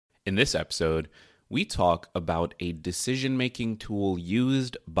In this episode, we talk about a decision-making tool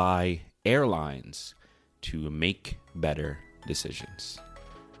used by airlines to make better decisions.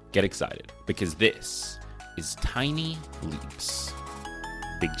 Get excited because this is Tiny Leaps,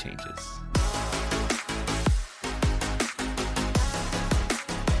 Big Changes.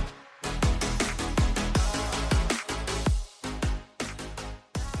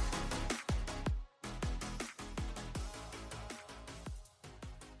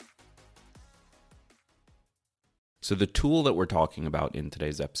 So the tool that we're talking about in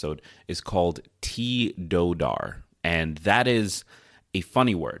today's episode is called TDODAR, and that is a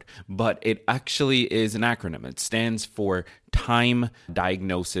funny word, but it actually is an acronym. It stands for Time,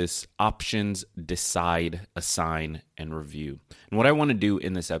 Diagnosis, Options, Decide, Assign, and Review. And what I want to do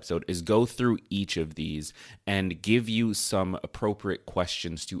in this episode is go through each of these and give you some appropriate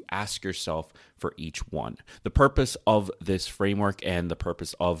questions to ask yourself for each one. The purpose of this framework and the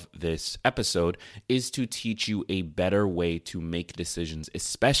purpose of this episode is to teach you a better way to make decisions,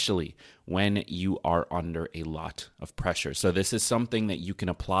 especially when you are under a lot of pressure. So this is something that you can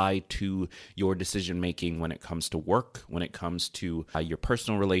apply to your decision making when it comes to work, when it comes to your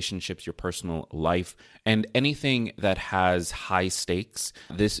personal relationships, your personal life, and anything that has high stakes.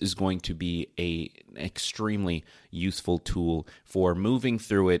 This is going to be an extremely useful tool for moving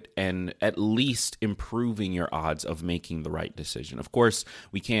through it and at least improving your odds of making the right decision. Of course,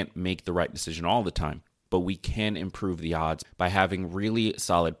 we can't make the right decision all the time, but we can improve the odds by having really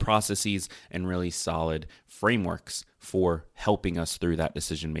solid processes and really solid frameworks for helping us through that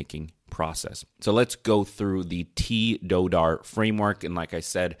decision-making process. So let's go through the TDODAR framework. And like I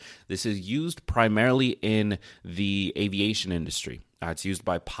said, this is used primarily in the aviation industry. It's used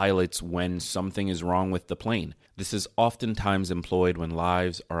by pilots when something is wrong with the plane. This is oftentimes employed when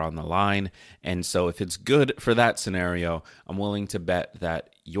lives are on the line. And so if it's good for that scenario, I'm willing to bet that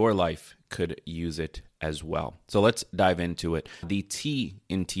your life could use it as well. So let's dive into it. The T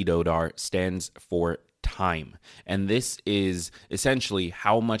in TDODAR stands for time. And this is essentially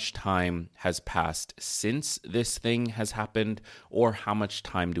how much time has passed since this thing has happened, or how much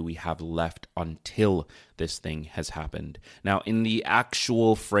time do we have left until this thing has happened. Now, in the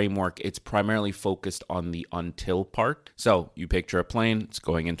actual framework, it's primarily focused on the until part. So you picture a plane, it's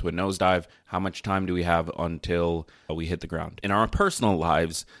going into a nosedive. How much time do we have until we hit the ground? In our personal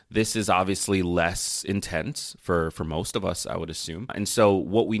lives, this is obviously less intense for most of us, I would assume. And so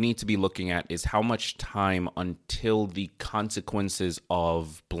what we need to be looking at is how much time until the consequences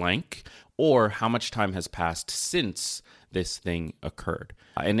of blank, or how much time has passed since this thing occurred.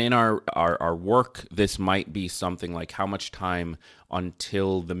 And in our work, this might be something like how much time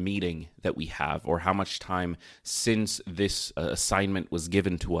until the meeting that we have, or how much time since this assignment was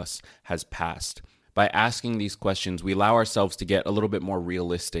given to us has passed. By asking these questions, we allow ourselves to get a little bit more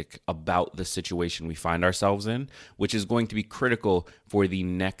realistic about the situation we find ourselves in, which is going to be critical for the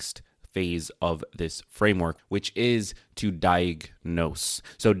next phase of this framework, which is to diagnose.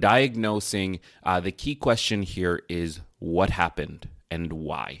 So diagnosing, the key question here is what happened and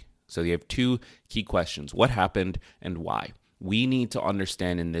why. So you have two key questions: what happened and why. We need to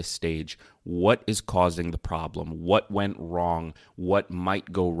understand in this stage what is causing the problem, what went wrong, what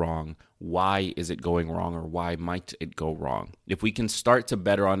might go wrong, why is it going wrong, or why might it go wrong. If we can start to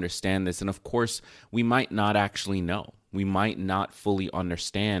better understand this, and of course, we might not actually know. We might not fully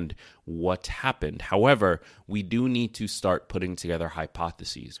understand what happened. However, we do need to start putting together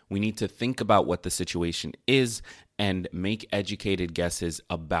hypotheses. We need to think about what the situation is and make educated guesses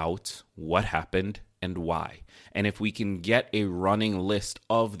about what happened and why. And if we can get a running list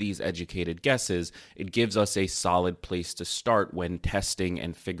of these educated guesses, it gives us a solid place to start when testing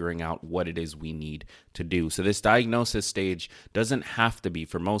and figuring out what it is we need to do. So this diagnosis stage doesn't have to be,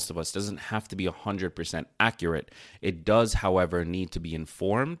 for most of us, doesn't have to be 100% accurate. It does, however, need to be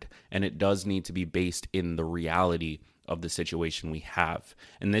informed, and it does need to be based in the reality of the situation we have.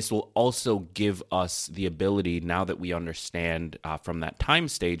 And this will also give us the ability, now that we understand from that time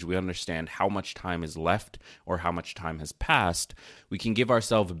stage, we understand how much time is left or how much time has passed, we can give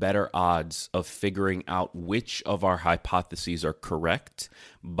ourselves better odds of figuring out which of our hypotheses are correct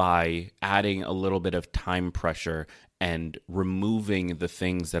by adding a little bit of time pressure and removing the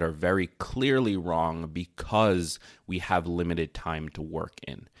things that are very clearly wrong because we have limited time to work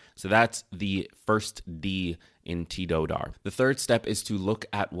in. So that's the first D in TDODAR. The third step is to look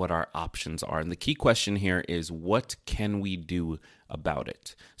at what our options are. And the key question here is, what can we do about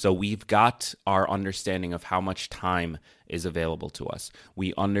it? So we've got our understanding of how much time is available to us.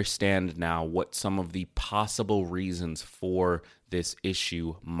 We understand now what some of the possible reasons for this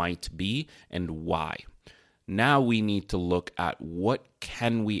issue might be and why. Now we need to look at what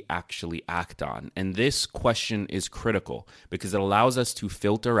can we actually act on. And this question is critical because it allows us to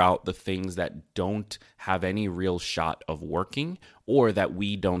filter out the things that don't have any real shot of working or that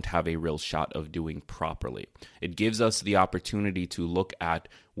we don't have a real shot of doing properly. It gives us the opportunity to look at,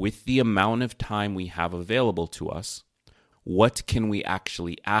 with the amount of time we have available to us, what can we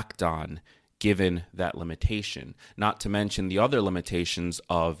actually act on given that limitation? Not to mention the other limitations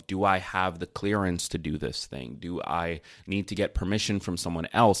of, do I have the clearance to do this thing? Do I need to get permission from someone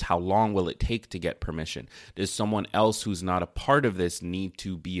else? How long will it take to get permission? Does someone else who's not a part of this need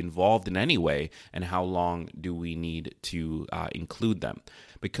to be involved in any way? And how long do we need to include them?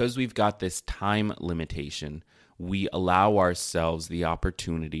 Because we've got this time limitation, we allow ourselves the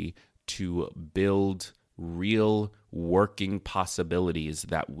opportunity to build real working possibilities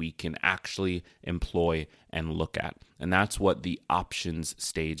that we can actually employ and look at. And that's what the options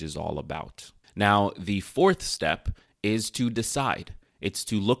stage is all about. Now, the fourth step is to decide. It's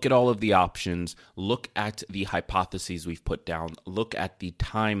to look at all of the options, look at the hypotheses we've put down, look at the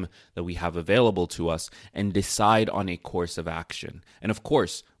time that we have available to us, and decide on a course of action. And of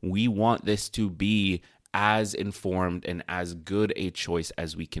course, we want this to be as informed and as good a choice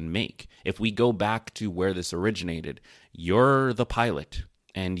as we can make. If we go back to where this originated, you're the pilot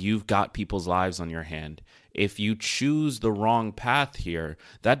and you've got people's lives on your hand. If you choose the wrong path here,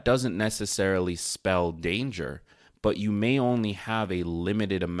 that doesn't necessarily spell danger, but you may only have a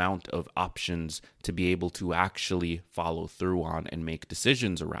limited amount of options to be able to actually follow through on and make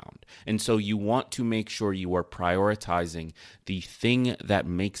decisions around. And so you want to make sure you are prioritizing the thing that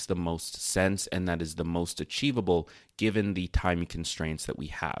makes the most sense and that is the most achievable given the time constraints that we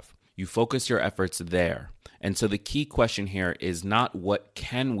have. You focus your efforts there. And so the key question here is not what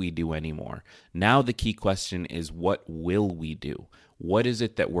can we do anymore. Now the key question is, what will we do? What is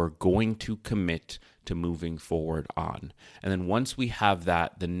it that we're going to commit to moving forward on? And then once we have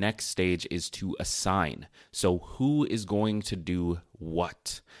that, the next stage is to assign. So who is going to do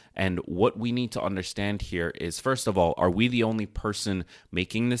what? And what we need to understand here is, first of all, are we the only person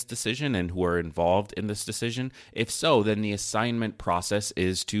making this decision and who are involved in this decision? If so, then the assignment process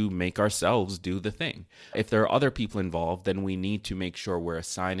is to make ourselves do the thing. If there are other people involved, then we need to make sure we're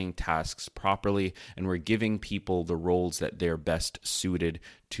assigning tasks properly and we're giving people the roles that they're best suited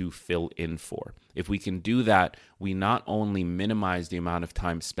to fill in for. If we can do that, we not only minimize the amount of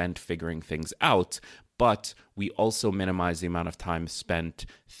time spent figuring things out, but we also minimize the amount of time spent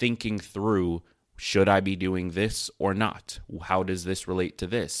thinking through, should I be doing this or not? How does this relate to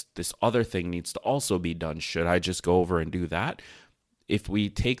this? This other thing needs to also be done. Should I just go over and do that? If we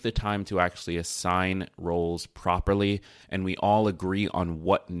take the time to actually assign roles properly and we all agree on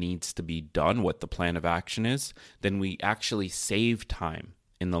what needs to be done, what the plan of action is, then we actually save time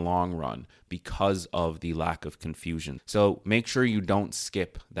in the long run because of the lack of confusion. So make sure you don't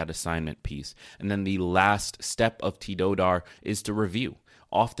skip that assignment piece. And then the last step of TDODAR is to review.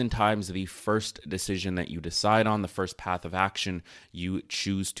 Oftentimes, the first decision that you decide on, the first path of action you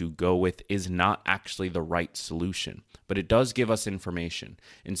choose to go with, is not actually the right solution, but it does give us information.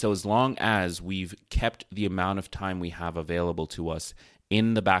 And so as long as we've kept the amount of time we have available to us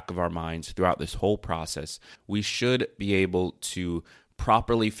in the back of our minds throughout this whole process, we should be able to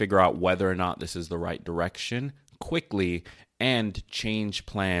properly figure out whether or not this is the right direction quickly and change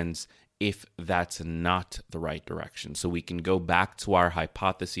plans if that's not the right direction. So we can go back to our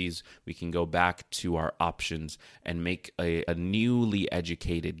hypotheses, we can go back to our options and make a newly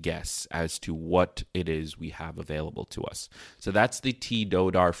educated guess as to what it is we have available to us. So that's the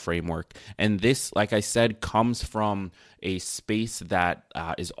TDODAR framework. And this, like I said, comes from a space that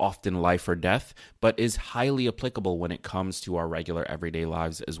is often life or death, but is highly applicable when it comes to our regular everyday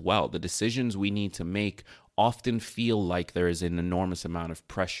lives as well. The decisions we need to make often feel like there is an enormous amount of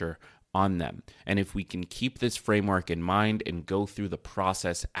pressure on them. And if we can keep this framework in mind and go through the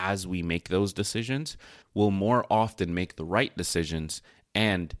process as we make those decisions, we'll more often make the right decisions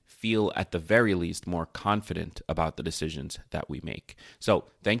and feel at the very least more confident about the decisions that we make. So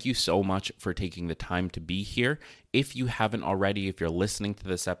thank you so much for taking the time to be here. If you haven't already, if you're listening to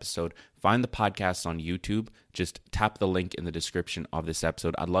this episode, find the podcast on YouTube. Just tap the link in the description of this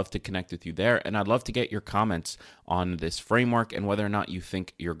episode. I'd love to connect with you there, and I'd love to get your comments on this framework and whether or not you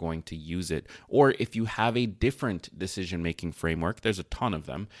think you're going to use it. Or if you have a different decision-making framework, there's a ton of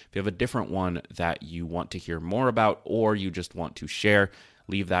them. If you have a different one that you want to hear more about or you just want to share,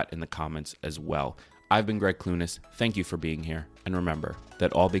 leave that in the comments as well. I've been Greg Clunis. Thank you for being here. And remember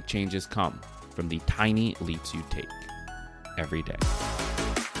that all big changes come from the tiny leaps you take every day.